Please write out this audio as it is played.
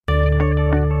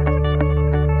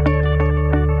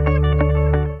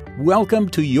welcome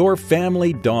to Your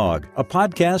Family Dog, a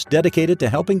podcast dedicated to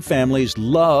helping families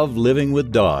love living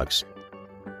with dogs.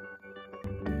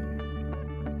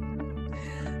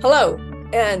 Hello,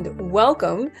 and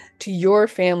welcome to Your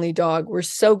Family Dog. We're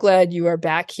so glad you are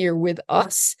back here with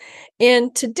us.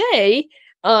 And today,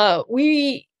 our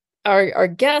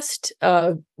guest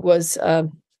was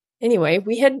anyway,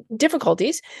 we had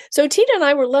difficulties. So Tina and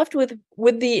I were left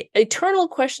with the eternal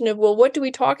question of, well, what do we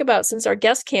talk about since our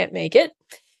guest can't make it?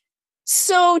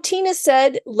 So Tina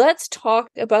said, let's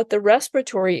talk about the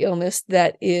respiratory illness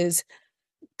that is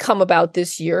come about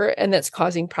this year and that's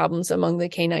causing problems among the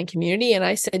canine community. And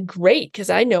I said, great, because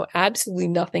I know absolutely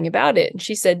nothing about it. And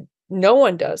she said, no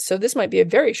one does. So this might be a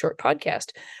very short podcast.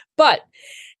 But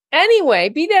anyway,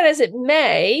 be that as it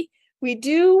may, we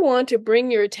do want to bring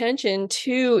your attention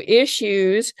to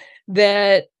issues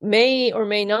that may or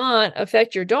may not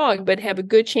affect your dog, but have a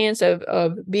good chance of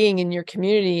being in your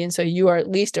community. And so you are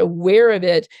at least aware of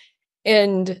it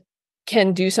and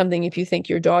can do something if you think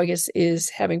your dog is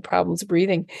having problems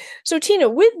breathing. So Tina,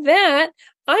 with that,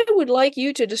 I would like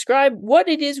you to describe what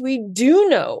it is we do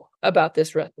know about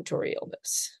this respiratory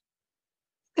illness.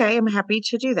 Okay, I'm happy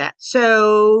to do that.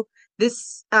 So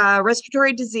this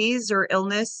respiratory disease or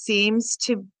illness seems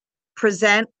to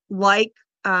present like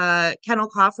kennel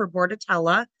cough or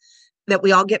bordetella, that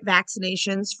we all get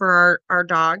vaccinations for our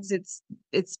dogs.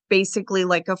 It's basically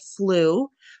like a flu.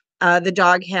 The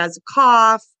dog has a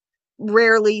cough,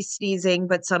 rarely sneezing,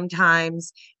 but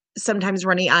sometimes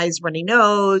runny eyes, runny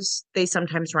nose. They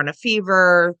sometimes run a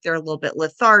fever. They're a little bit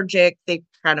lethargic. They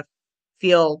kind of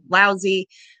feel lousy.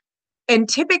 And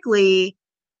typically,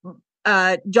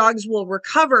 dogs will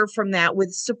recover from that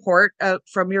with support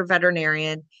from your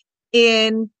veterinarian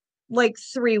in like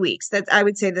 3 weeks. I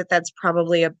would say that's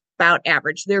probably about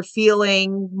average. They're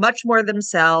feeling much more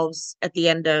themselves at the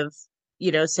end of,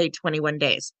 say 21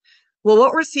 days. Well,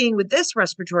 what we're seeing with this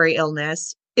respiratory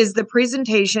illness is the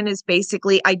presentation is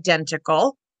basically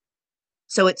identical.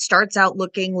 So it starts out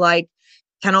looking like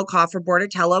kennel cough or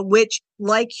bordetella, which,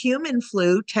 like human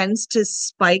flu, tends to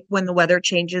spike when the weather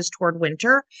changes toward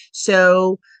winter.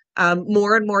 So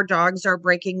more and more dogs are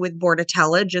breaking with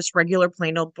bordetella, just regular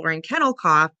plain old boring kennel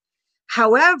cough.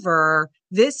 However,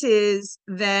 this is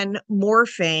then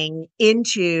morphing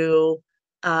into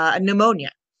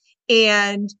pneumonia.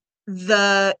 And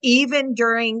even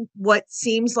during what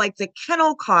seems like the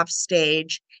kennel cough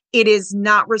stage, it is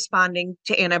not responding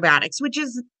to antibiotics, which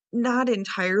is not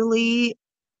entirely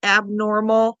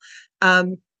abnormal.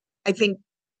 I think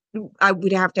I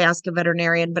would have to ask a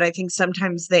veterinarian, but I think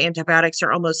sometimes the antibiotics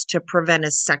are almost to prevent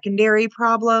a secondary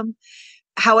problem.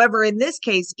 However, in this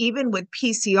case, even with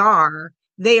PCR,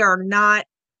 they are not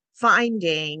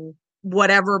finding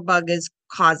whatever bug is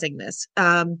causing this.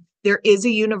 There is a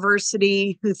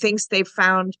university who thinks they've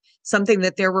found something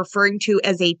that they're referring to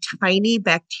as a tiny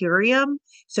bacterium.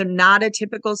 So not a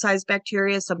typical size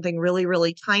bacteria, something really,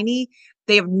 really tiny.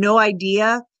 They have no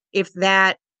idea if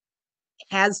that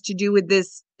has to do with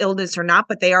this illness or not,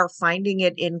 but they are finding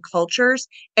it in cultures.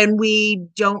 And we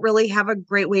don't really have a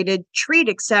great way to treat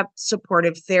except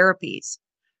supportive therapies.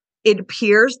 It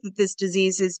appears that this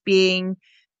disease is being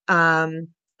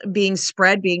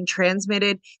spread, being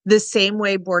transmitted the same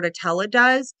way bordetella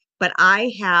does. But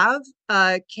I have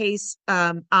a case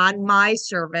on my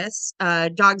service,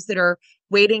 dogs that are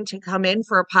waiting to come in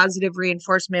for a positive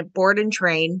reinforcement board and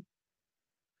train,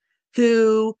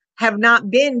 who have not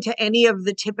been to any of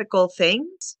the typical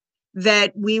things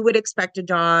that we would expect a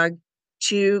dog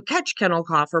to catch kennel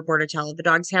cough or bordetella. The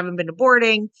dogs haven't been to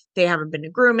boarding, they haven't been to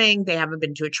grooming, they haven't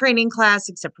been to a training class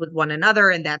except with one another,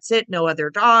 and that's it, no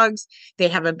other dogs. They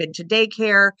haven't been to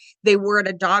daycare. They were at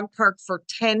a dog park for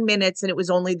 10 minutes and it was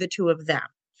only the two of them.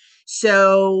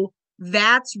 So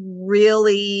that's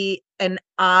really an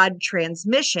odd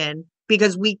transmission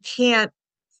because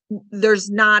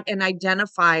there's not an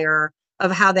identifier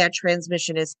of how that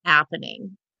transmission is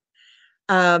happening.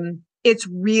 It's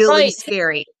really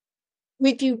scary.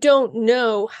 If you don't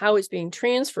know how it's being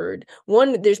transferred,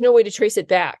 there's no way to trace it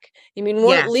back. I mean,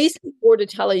 at least before to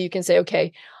tell you can say,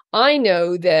 okay, I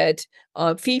know that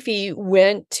Fifi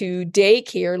went to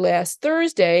daycare last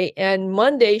Thursday and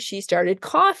Monday she started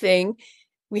coughing.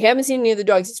 We haven't seen any of the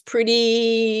dogs. It's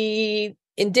pretty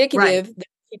indicative that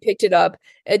he picked it up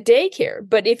at daycare.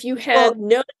 But if you have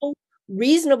no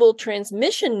reasonable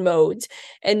transmission modes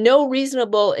and no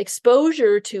reasonable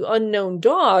exposure to unknown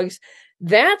dogs,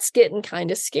 that's getting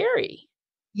kind of scary.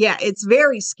 Yeah, it's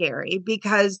very scary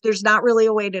because there's not really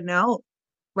a way to know,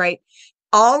 right?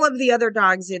 All of the other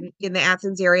dogs in the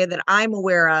Athens area that I'm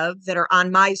aware of that are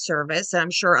on my service, and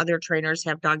I'm sure other trainers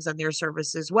have dogs on their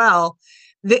service as well,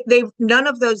 they've none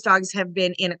of those dogs have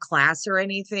been in a class or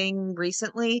anything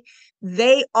recently.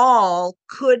 They all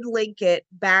could link it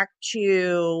back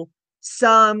to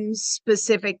some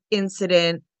specific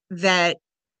incident that,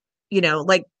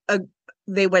 like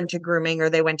they went to grooming or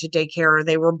they went to daycare or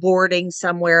they were boarding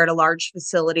somewhere at a large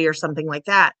facility or something like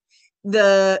that.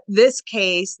 This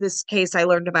case I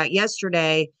learned about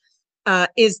yesterday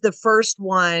is the first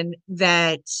one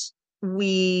that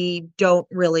we don't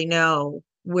really know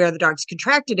where the dogs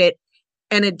contracted it.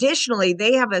 And additionally,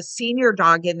 they have a senior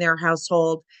dog in their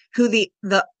household who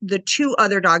the two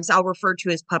other dogs I'll refer to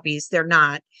as puppies. They're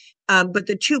not. But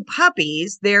the two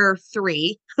puppies, they're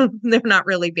 3. They're not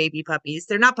really baby puppies.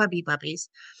 They're not puppies.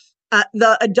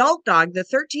 The adult dog, the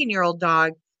 13-year-old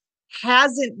dog,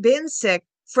 hasn't been sick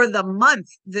for the month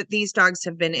that these dogs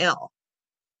have been ill.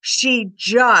 She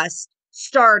just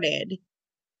started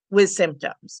with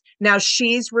symptoms. Now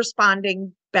she's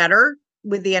responding better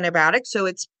with the antibiotic, so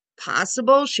it's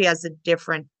possible she has a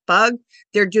different bug.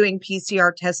 They're doing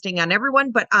PCR testing on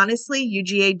everyone, but honestly,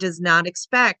 UGA does not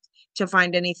expect to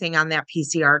find anything on that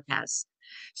PCR test.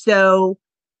 So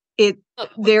they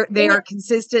are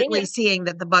consistently seeing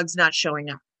that the bug's not showing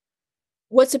up.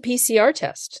 What's a PCR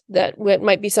test? That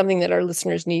might be something that our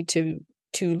listeners need to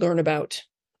learn about.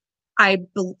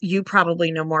 You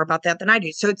probably know more about that than I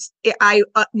do. So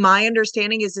my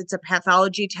understanding is it's a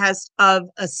pathology test of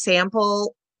a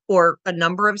sample or a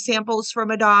number of samples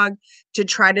from a dog to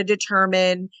try to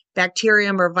determine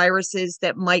bacterium or viruses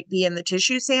that might be in the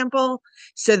tissue sample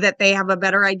so that they have a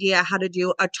better idea how to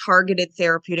do a targeted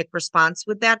therapeutic response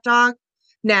with that dog.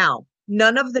 Now,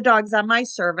 none of the dogs on my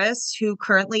service who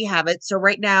currently have it. So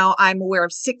right now I'm aware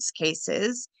of 6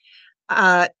 cases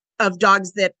of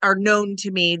dogs that are known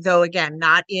to me, though, again,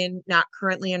 not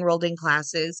currently enrolled in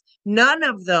classes. None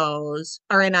of those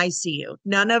are in ICU.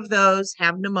 None of those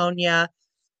have pneumonia.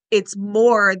 It's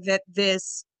more that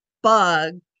this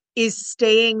bug is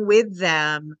staying with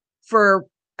them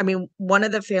one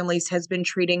of the families has been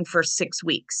treating for 6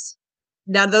 weeks.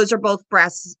 Now, those are both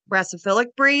brassophilia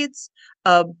breeds,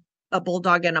 a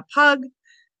bulldog and a pug.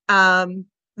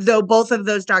 Though both of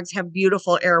those dogs have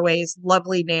beautiful airways,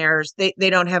 lovely nares, they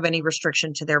don't have any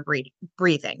restriction to their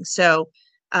breathing. So,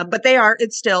 but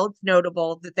it's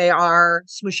notable that they are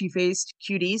smushy faced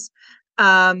cuties.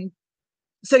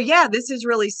 So yeah, this is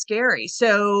really scary.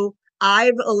 So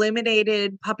I've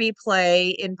eliminated puppy play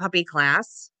in puppy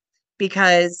class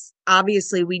because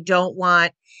obviously we don't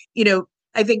want,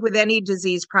 I think with any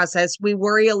disease process, we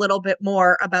worry a little bit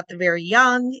more about the very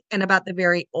young and about the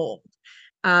very old.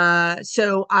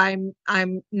 So I'm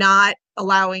not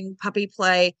allowing puppy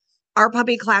play. Our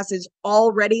puppy class is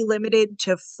already limited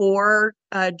to 4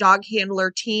 dog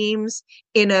handler teams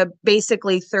in a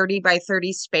basically 30 by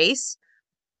 30 space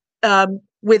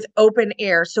with open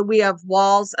air. So we have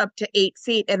walls up to 8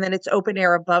 feet and then it's open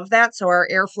air above that. So our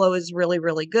airflow is really,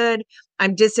 really good.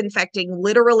 I'm disinfecting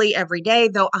literally every day,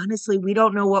 though honestly, we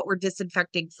don't know what we're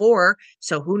disinfecting for.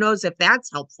 So who knows if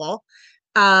that's helpful.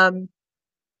 And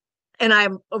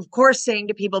I'm, of course, saying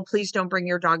to people, please don't bring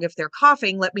your dog if they're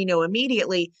coughing. Let me know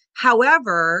immediately.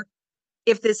 However,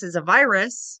 if this is a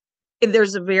virus,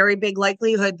 there's a very big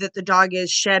likelihood that the dog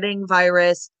is shedding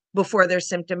virus before they're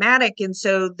symptomatic. And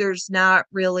so there's not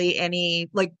really any,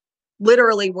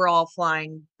 literally, we're all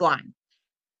flying blind.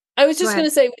 I was just going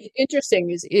to say, what's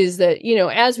interesting is that,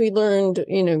 as we learned,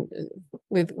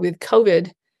 with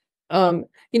COVID,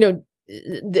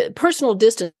 the personal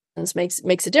distance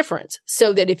makes a difference,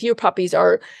 so that if your puppies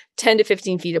are 10 to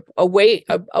 15 feet away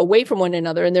from one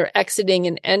another and they're exiting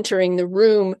and entering the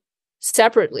room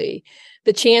separately,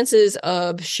 the chances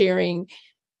of sharing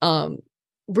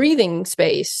breathing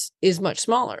space is much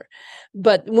smaller.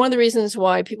 But one of the reasons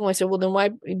why people might say, well, then why?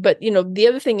 But the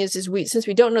other thing is since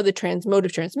we don't know the mode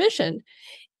of transmission,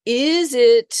 is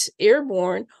it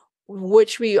airborne?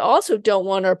 Which we also don't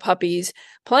want our puppies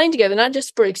playing together, not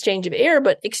just for exchange of air,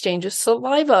 but exchange of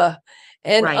saliva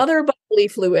and other bodily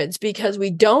fluids, because we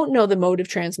don't know the mode of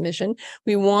transmission.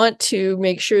 We want to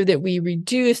make sure that we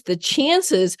reduce the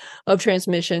chances of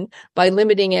transmission by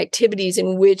limiting activities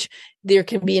in which there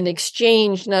can be an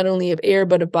exchange not only of air,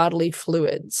 but of bodily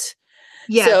fluids.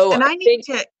 Yes. So and I need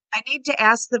to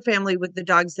ask the family with the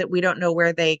dogs that we don't know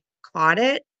where they caught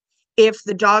it. If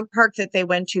the dog park that they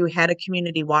went to had a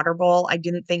community water bowl, I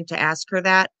didn't think to ask her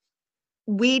that.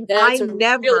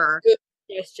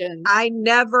 I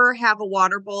never have a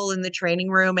water bowl in the training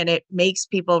room, and it makes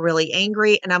people really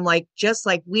angry. And I'm like, just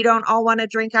like we don't all want to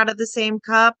drink out of the same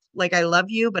cup. Like, I love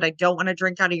you, but I don't want to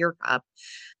drink out of your cup.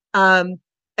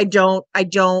 I don't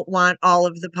want all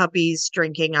of the puppies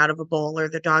drinking out of a bowl or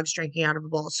the dogs drinking out of a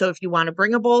bowl. So if you want to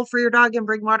bring a bowl for your dog and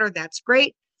bring water, that's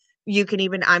great. You can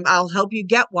even, I'll help you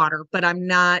get water, but I'm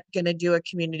not going to do a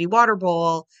community water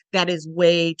bowl. That is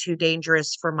way too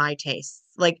dangerous for my taste.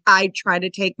 Like, I try to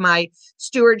take my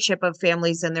stewardship of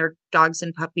families and their dogs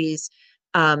and puppies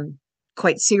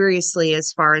quite seriously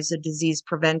as far as a disease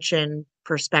prevention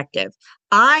perspective.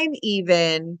 I'm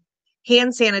even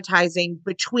hand sanitizing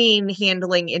between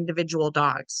handling individual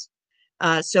dogs.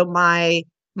 So my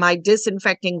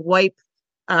disinfecting wipe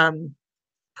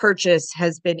purchase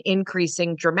has been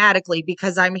increasing dramatically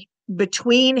because I'm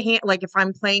between like if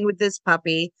I'm playing with this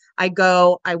puppy, I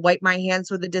wipe my hands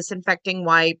with a disinfecting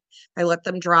wipe, I let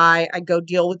them dry, I go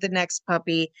deal with the next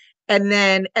puppy, and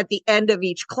then at the end of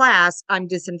each class, I'm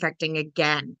disinfecting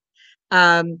again.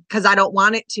 Because I don't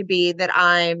want it to be that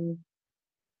I'm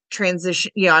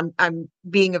I'm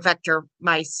being a vector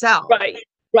myself.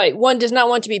 Right. One does not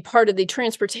want to be part of the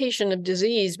transportation of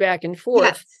disease back and forth.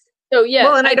 Yes. So yeah.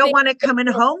 Well, and I don't want it coming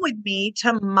home with me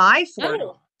to my four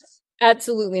dogs.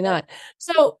 Absolutely not.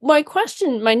 So my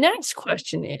next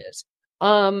question is,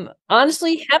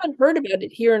 honestly, haven't heard about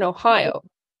it here in Ohio.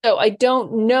 So I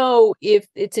don't know if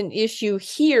it's an issue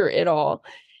here at all.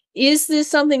 Is this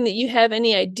something that you have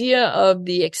any idea of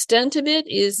the extent of it?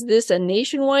 Is this a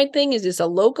nationwide thing? Is this a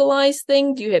localized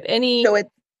thing? Do you have any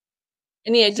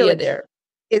idea there?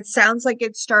 It sounds like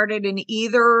it started in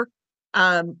either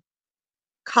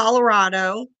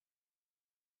Colorado,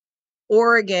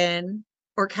 Oregon,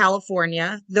 or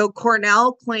California, though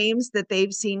Cornell claims that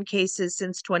they've seen cases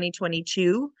since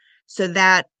 2022. So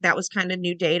that was kind of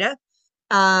new data.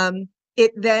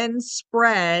 It then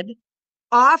spread.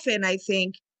 Often, I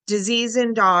think, disease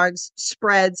in dogs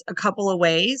spreads a couple of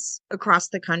ways across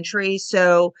the country.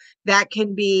 So that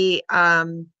can be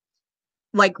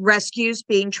like rescues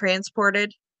being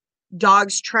transported,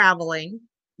 dogs traveling,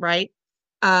 right?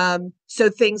 So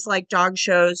things like dog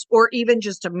shows, or even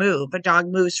just a move. A dog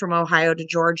moves from Ohio to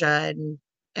Georgia,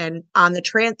 and on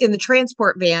the in the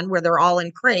transport van where they're all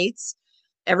in crates,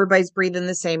 everybody's breathing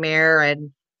the same air,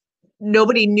 and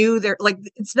nobody knew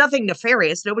it's nothing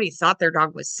nefarious. Nobody thought their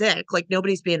dog was sick. Like,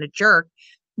 nobody's being a jerk,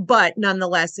 but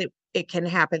nonetheless, it can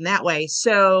happen that way.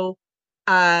 So,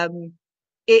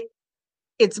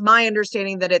 it's my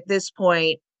understanding that at this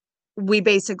point, we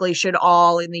basically should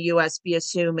all in the US be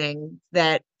assuming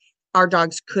that our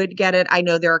dogs could get it. I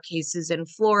know there are cases in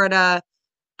Florida.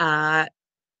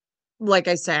 Like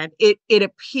I said, it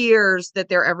appears that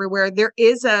they're everywhere. There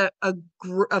is a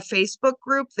Facebook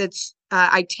group that's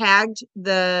I tagged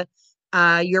the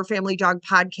Your Family Dog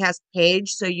podcast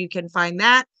page, so you can find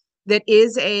that. That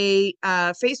is a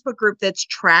Facebook group that's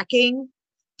tracking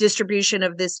distribution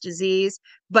of this disease.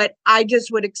 But I just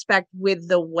would expect with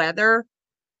the weather.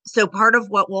 So part of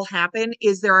what will happen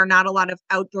is there are not a lot of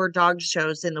outdoor dog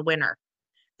shows in the winter.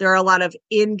 There are a lot of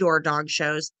indoor dog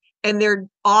shows, and they're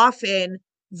often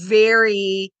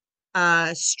very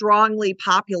strongly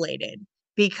populated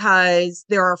because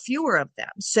there are fewer of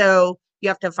them. So you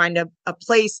have to find a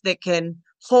place that can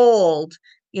hold,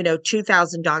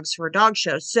 2,000 dogs for a dog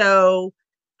show. So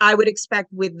I would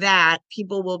expect with that,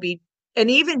 people will be,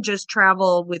 and even just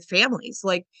travel with families,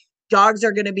 like dogs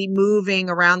are going to be moving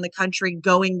around the country,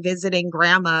 visiting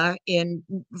grandma in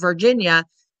Virginia,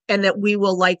 and that we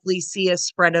will likely see a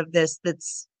spread of this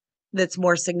that's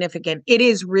more significant. It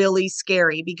is really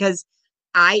scary because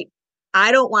I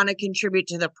don't want to contribute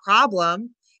to the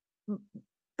problem,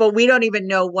 but we don't even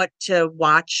know what to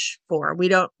watch for. We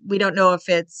don't know if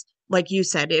it's, like you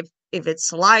said, if it's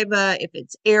saliva, if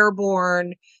it's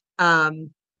airborne.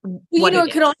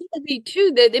 It could also be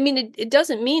too that, it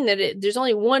doesn't mean that there's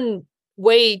only one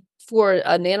way for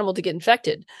an animal to get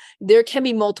infected. There can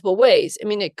be multiple ways.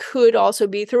 It could also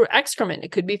be through excrement.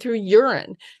 It could be through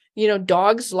urine.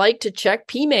 Dogs like to check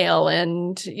pee mail,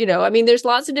 and, there's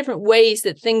lots of different ways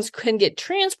that things can get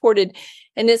transported,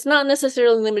 and it's not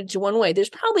necessarily limited to one way. There's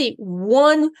probably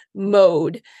one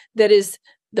mode that is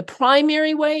the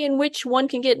primary way in which one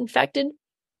can get infected,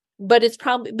 but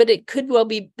it could well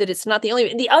be that it's not the only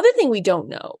way. The other thing we don't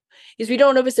know is we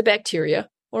don't know if it's a bacteria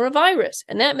or a virus,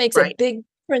 and that makes a big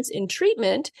difference in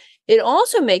treatment. It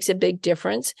also makes a big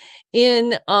difference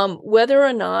in whether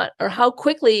or not or how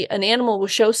quickly an animal will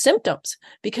show symptoms.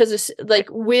 Because it's like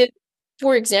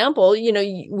for example,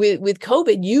 with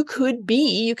COVID, you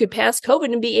could pass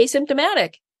COVID and be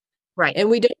asymptomatic. Right. And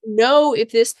we don't know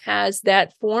if this has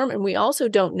that form. And we also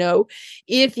don't know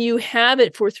if you have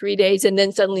it for 3 days and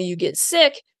then suddenly you get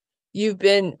sick. You've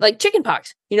been like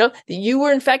chickenpox, that you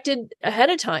were infected ahead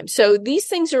of time. So these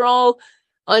things are all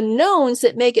unknowns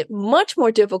that make it much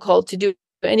more difficult to do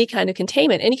any kind of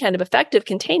containment, any kind of effective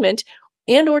containment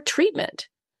and or treatment.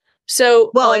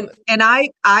 So, well, and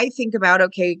I think about,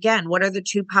 okay, again, what are the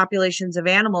two populations of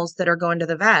animals that are going to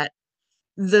the vet?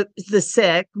 The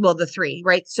sick, well, the three,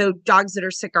 right? So dogs that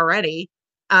are sick already,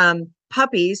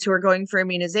 puppies who are going for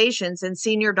immunizations, and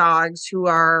senior dogs who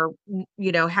are,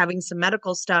 having some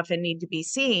medical stuff and need to be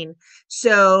seen.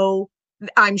 So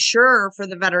I'm sure for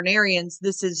the veterinarians,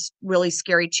 this is really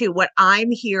scary too. What I'm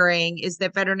hearing is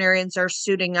that veterinarians are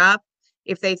suiting up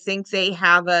if they think they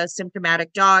have a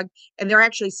symptomatic dog, and they're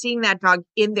actually seeing that dog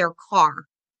in their car,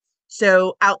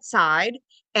 so outside,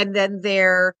 and then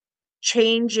they're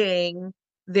changing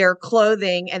their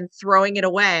clothing and throwing it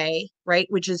away, right?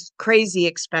 Which is crazy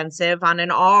expensive on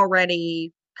an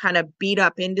already kind of beat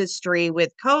up industry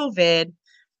with COVID,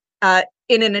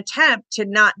 in an attempt to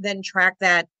not then track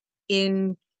that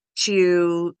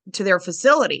into their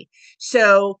facility.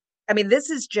 So, I mean,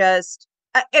 this is just,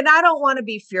 and I don't want to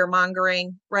be fear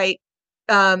mongering, right?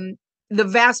 The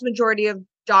vast majority of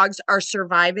dogs are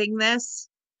surviving this.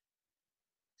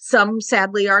 Some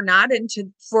sadly are not. And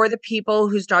for the people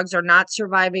whose dogs are not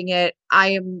surviving it, I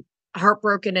am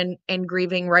heartbroken and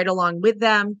grieving right along with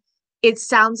them. It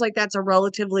sounds like that's a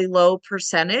relatively low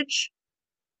percentage.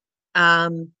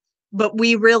 But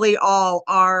we really all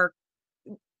are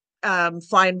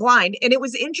flying blind. And it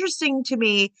was interesting to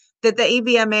me that the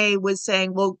AVMA was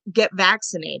saying, well, get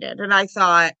vaccinated. And I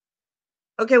thought,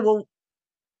 okay, well,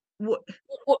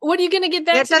 what are you going to get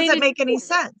vaccinated? That doesn't make any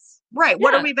sense. Right. Yeah.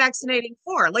 What are we vaccinating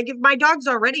for? Like, if my dog's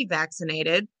already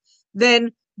vaccinated,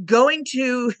 then going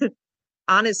to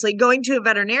a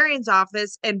veterinarian's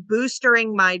office and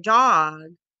boostering my dog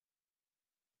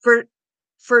for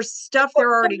stuff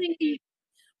they're already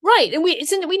right. And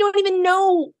we don't even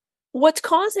know what's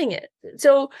causing it.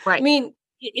 So, right. I mean,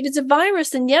 it is a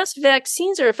virus, and yes,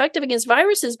 vaccines are effective against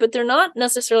viruses, but they're not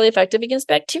necessarily effective against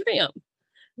bacterium.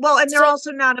 Well, and they're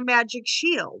also not a magic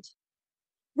shield.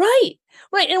 Right.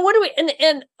 And what do we,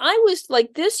 and I was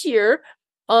like, this year,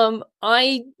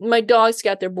 my dogs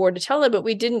got their Bordetella, but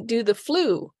we didn't do the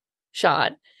flu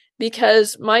shot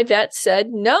because my vet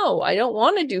said, no, I don't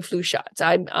want to do flu shots.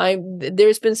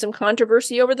 There's been some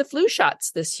controversy over the flu shots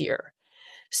this year.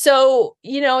 So,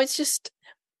 it's just,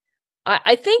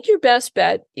 I think your best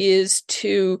bet is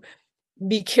to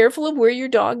be careful of where your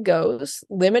dog goes,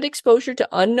 limit exposure to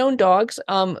unknown dogs.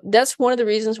 That's one of the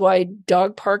reasons why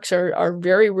dog parks are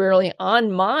very rarely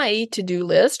on my to-do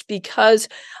list, because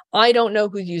I don't know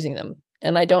who's using them.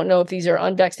 And I don't know if these are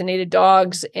unvaccinated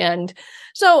dogs. And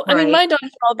so, I mean, my dogs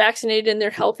are all vaccinated and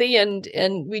they're healthy, and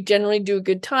we generally do a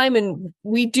good time. And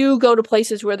we do go to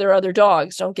places where there are other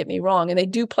dogs, don't get me wrong. And they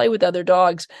do play with other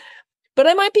dogs. But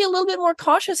I might be a little bit more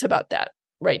cautious about that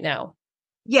right now.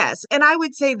 Yes. And I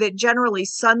would say that generally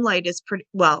sunlight is pretty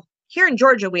well. Here in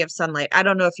Georgia, we have sunlight. I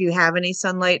don't know if you have any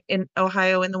sunlight in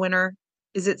Ohio in the winter.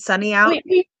 Is it sunny out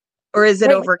or is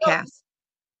it overcast?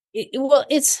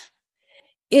 It's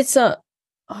a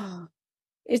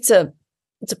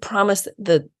promise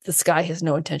that the sky has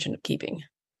no intention of keeping.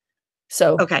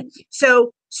 So, okay.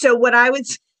 So what I would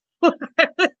say,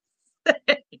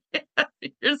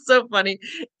 you're so funny,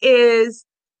 is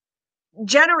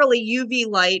generally UV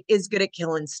light is good at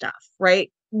killing stuff,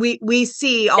 right? We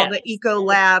see all the Eco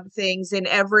Lab things in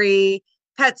every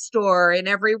pet store, in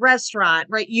every restaurant,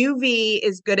 right? UV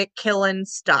is good at killing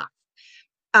stuff.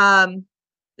 Arguably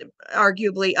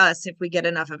us, if we get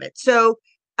enough of it. So,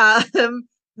 so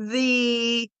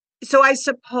I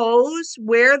suppose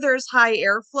where there's high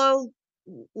airflow,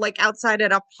 like outside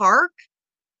at a park,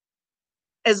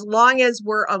 as long as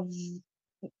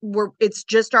it's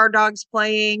just our dogs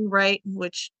playing, right?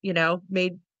 Which,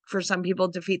 may for some people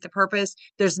defeat the purpose.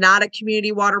 There's not a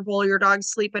community water bowl your dog's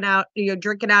sleeping out,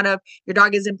 drinking out of. Your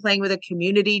dog isn't playing with a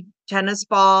community tennis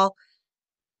ball.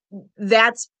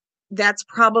 That's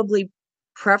probably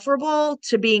preferable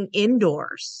to being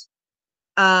indoors.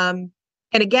 And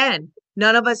again,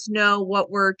 none of us know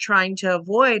what we're trying to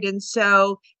avoid. And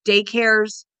so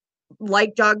daycares,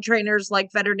 like dog trainers,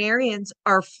 like veterinarians,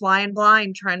 are flying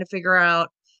blind trying to figure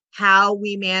out how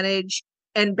we manage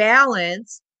and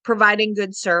balance providing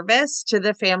good service to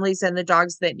the families and the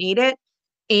dogs that need it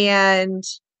and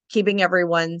keeping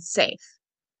everyone safe.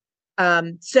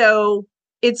 So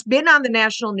it's been on the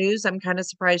national news. I'm kind of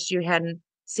surprised you hadn't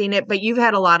seen it, but you've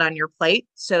had a lot on your plate.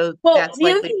 So that's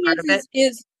likely part of it.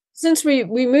 Is since we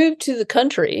moved to the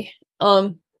country,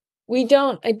 I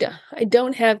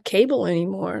don't have cable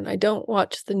anymore, and I don't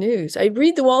watch the news. I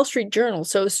read the Wall Street Journal.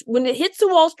 So when it hits the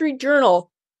Wall Street Journal,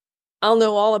 I'll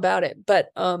know all about it. But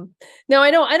no,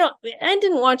 I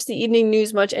didn't watch the evening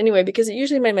news much anyway, because it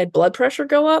usually made my blood pressure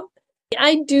go up.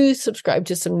 I do subscribe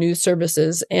to some news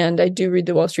services, and I do read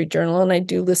the Wall Street Journal, and I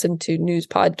do listen to news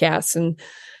podcasts and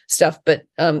stuff, but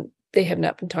they have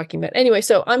not been talking about it. Anyway,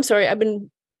 so I'm sorry. I've been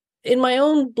in my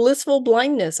own blissful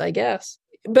blindness, I guess.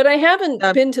 But I haven't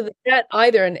been to the vet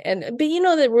either. But you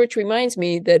know that, which reminds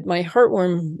me that my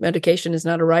heartworm medication has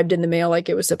not arrived in the mail like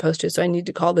it was supposed to. So I need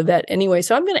to call the vet anyway.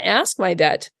 So I'm going to ask my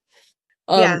vet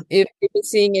if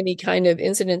it's seeing any kind of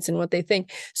incidents and what they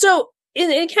think. So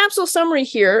in capsule summary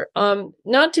here,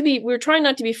 we're trying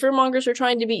not to be fearmongers. We're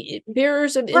trying to be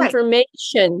bearers of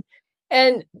information,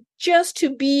 and just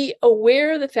to be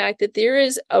aware of the fact that there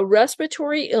is a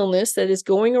respiratory illness that is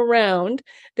going around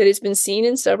that has been seen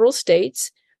in several states.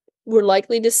 We're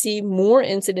likely to see more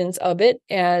incidents of it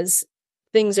as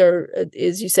things are,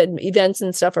 as you said, events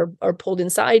and stuff are pulled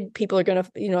inside. People are going to,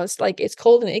 it's like it's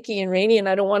cold and icky and rainy and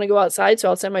I don't want to go outside, so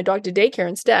I'll send my dog to daycare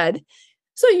instead.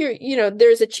 So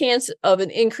there's a chance of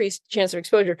an increased chance of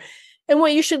exposure. And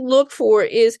what you should look for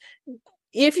is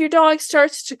if your dog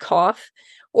starts to cough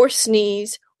or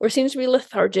sneeze or seems to be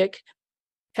lethargic,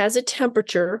 has a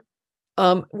temperature,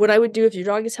 what I would do if your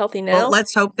dog is healthy now. Well,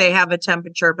 let's hope they have a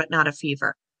temperature, but not a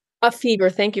fever. A fever.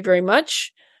 Thank you very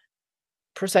much.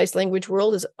 Precise language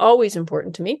world is always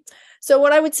important to me. So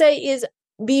what I would say is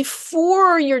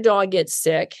before your dog gets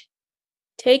sick,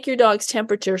 take your dog's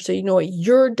temperature so you know what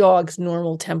your dog's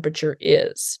normal temperature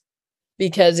is,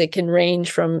 because it can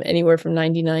range from anywhere from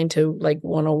 99 to like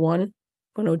 101,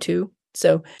 102.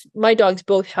 So my dogs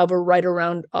both hover right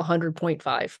around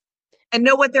 100.5. And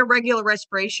know what their regular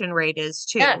respiration rate is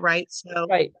too, right? So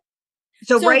right.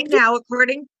 So right now,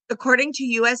 according to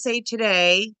USA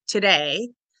Today,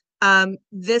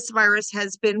 this virus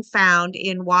has been found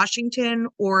in Washington,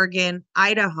 Oregon,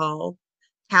 Idaho,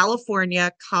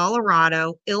 California,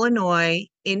 Colorado, Illinois,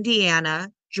 Indiana,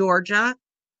 Georgia,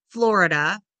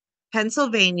 Florida,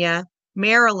 Pennsylvania,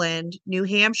 Maryland, New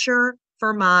Hampshire,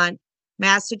 Vermont,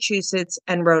 Massachusetts,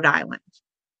 and Rhode Island.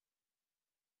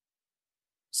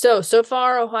 So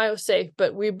far Ohio's safe,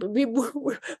 but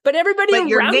but everybody but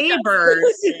your neighbors,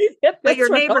 but your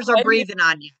neighbors are breathing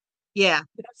on you. Yeah.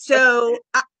 So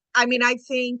I mean, I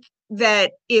think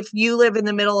that if you live in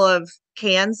the middle of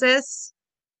Kansas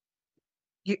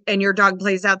and your dog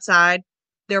plays outside,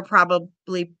 they're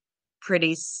probably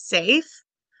pretty safe.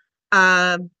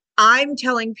 I'm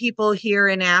telling people here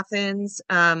in Athens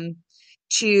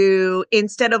to,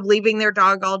 instead of leaving their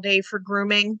dog all day for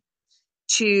grooming,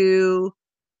 to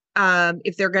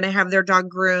if they're going to have their dog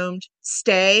groomed,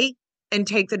 stay and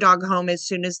take the dog home as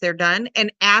soon as they're done,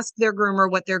 and ask their groomer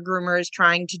what their groomer is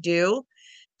trying to do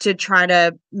to try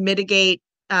to mitigate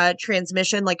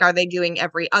transmission. Like, are they doing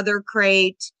every other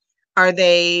crate? Are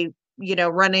they,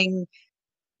 running,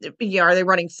 are they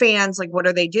running fans? Like, what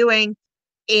are they doing?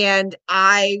 And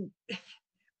I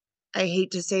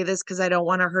hate to say this because I don't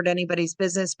want to hurt anybody's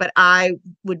business, but I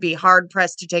would be hard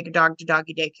pressed to take a dog to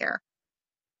doggy daycare.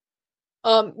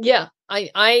 Yeah,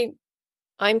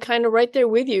 I'm kind of right there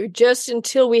with you, just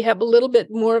until we have a little bit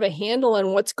more of a handle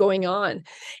on what's going on.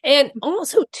 And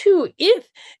also too, if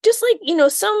just like,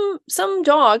 some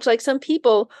dogs, like some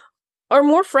people, are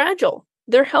more fragile,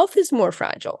 their health is more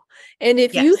fragile. And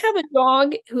if you have a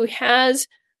dog who has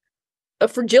a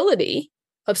fragility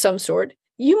of some sort,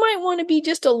 you might want to be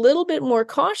just a little bit more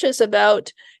cautious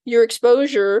about your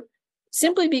exposure,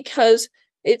 simply because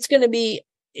it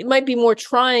might be more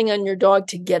trying on your dog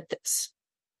to get this.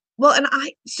 Well, and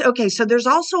so there's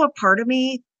also a part of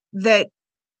me that's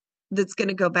going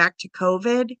to go back to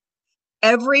COVID.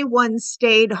 Everyone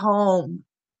stayed home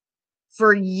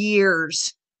for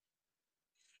years.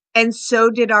 And so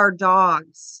did our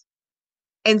dogs.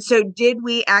 And so did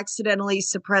we accidentally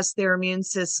suppress their immune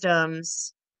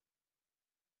systems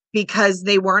because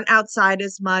they weren't outside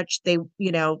as much? They,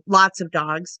 lots of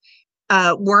dogs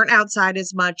weren't outside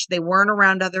as much. They weren't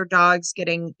around other dogs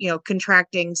getting,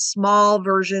 contracting small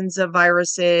versions of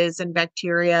viruses and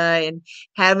bacteria and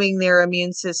having their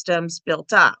immune systems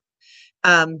built up.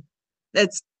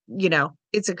 That's,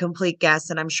 it's a complete guess,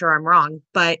 and I'm sure I'm wrong,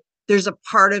 but there's a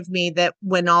part of me that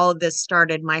when all of this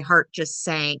started, my heart just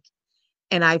sank.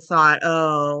 And I thought,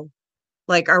 oh,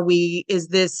 like, is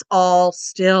this all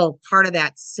still part of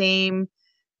that same,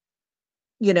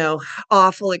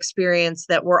 awful experience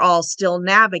that we're all still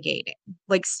navigating?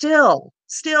 Like, still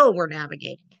we're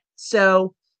navigating it.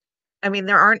 So, I mean,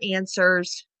 there aren't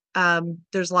answers.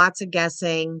 There's lots of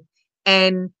guessing,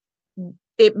 and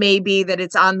it may be that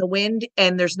it's on the wind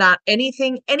and there's not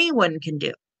anything anyone can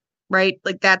do, right?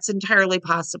 Like, that's entirely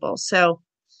possible. So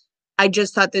I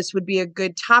just thought this would be a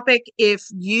good topic. If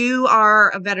you are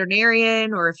a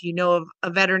veterinarian, or if you know of a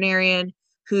veterinarian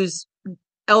who's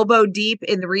elbow deep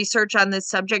in the research on this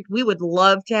subject, we would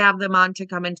love to have them on to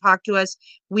come and talk to us.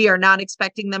 We are not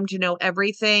expecting them to know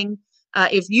everything.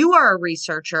 If you are a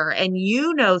researcher and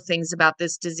you know things about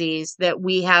this disease that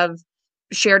we have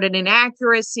shared an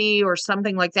inaccuracy or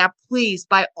something like that, please,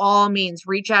 by all means,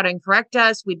 reach out and correct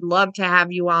us. We'd love to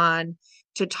have you on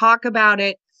to talk about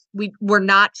it. We're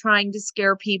not trying to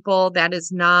scare people. That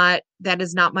is not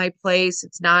my place.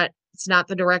 It's not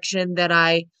the direction that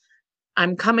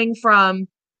I'm coming from.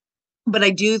 But I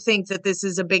do think that this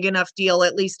is a big enough deal,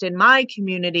 at least in my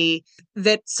community,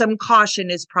 that some caution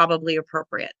is probably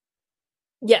appropriate.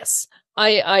 Yes,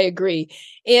 I agree.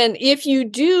 And if you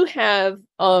do have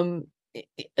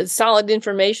solid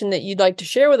information that you'd like to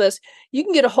share with us, you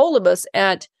can get a hold of us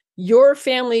at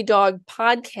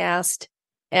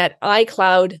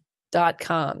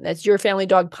yourfamilydogpodcast@icloud.com. That's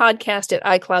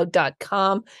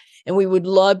yourfamilydogpodcast@icloud.com. And we would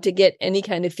love to get any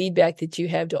kind of feedback that you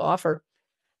have to offer.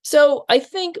 So I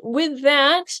think with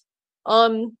that,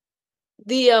 I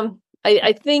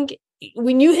think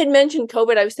when you had mentioned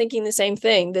COVID, I was thinking the same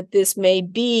thing, that this may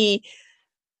be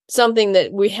something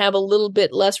that we have a little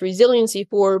bit less resiliency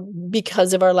for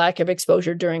because of our lack of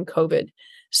exposure during COVID.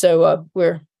 So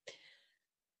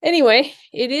anyway,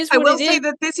 it is what I will it say is.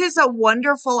 that this is a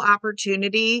wonderful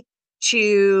opportunity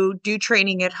to do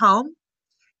training at home,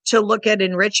 to look at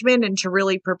enrichment and to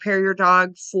really prepare your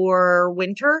dog for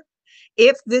winter.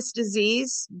 If this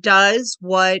disease does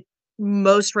what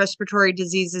most respiratory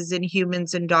diseases in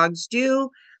humans and dogs do,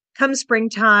 come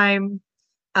springtime,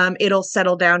 it'll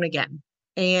settle down again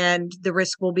and the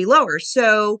risk will be lower.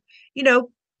 So,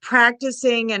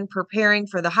 practicing and preparing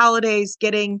for the holidays,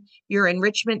 getting your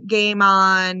enrichment game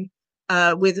on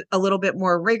with a little bit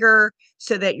more rigor,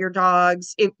 so that your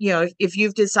dogs, if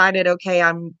you've decided, okay,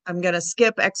 I'm going to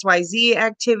skip XYZ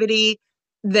activity,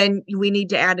 then we need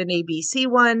to add an ABC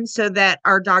one so that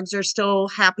our dogs are still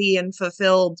happy and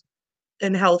fulfilled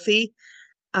and healthy.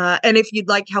 And if you'd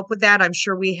like help with that, I'm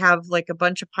sure we have like a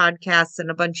bunch of podcasts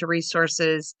and a bunch of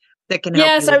resources that can help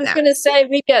you with that. Yes, I was going to say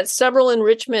we've got several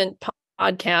enrichment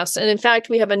podcasts. And in fact,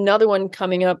 we have another one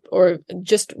coming up, or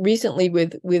just recently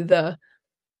with Deb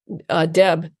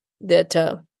that,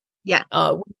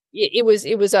 it was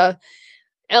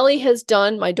Ellie has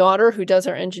done, my daughter who does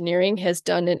our engineering, has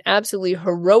done an absolutely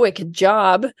heroic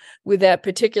job with that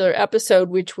particular episode,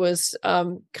 which was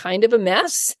kind of a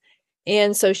mess.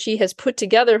 And so she has put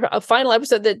together a final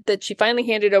episode that she finally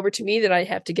handed over to me that I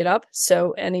have to get up.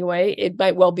 So anyway, it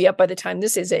might well be up by the time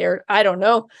this is aired. I don't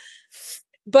know.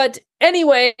 But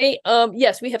anyway,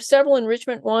 yes, we have several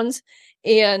enrichment ones,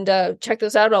 and check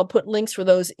those out. I'll put links for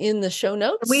those in the show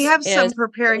notes. We have some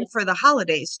preparing for the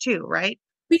holidays too, right?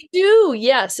 We do,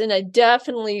 yes. And I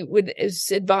definitely would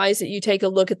advise that you take a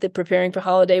look at the preparing for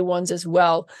holiday ones as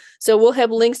well. So we'll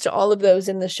have links to all of those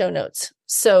in the show notes.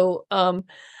 So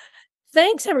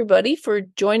thanks, everybody, for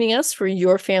joining us for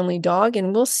Your Family Dog,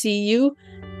 and we'll see you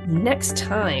next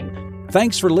time.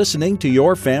 Thanks for listening to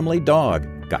Your Family Dog.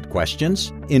 Got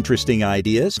questions? Interesting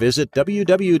ideas? Visit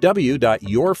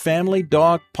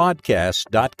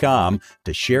www.yourfamilydogpodcast.com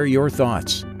to share your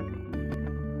thoughts.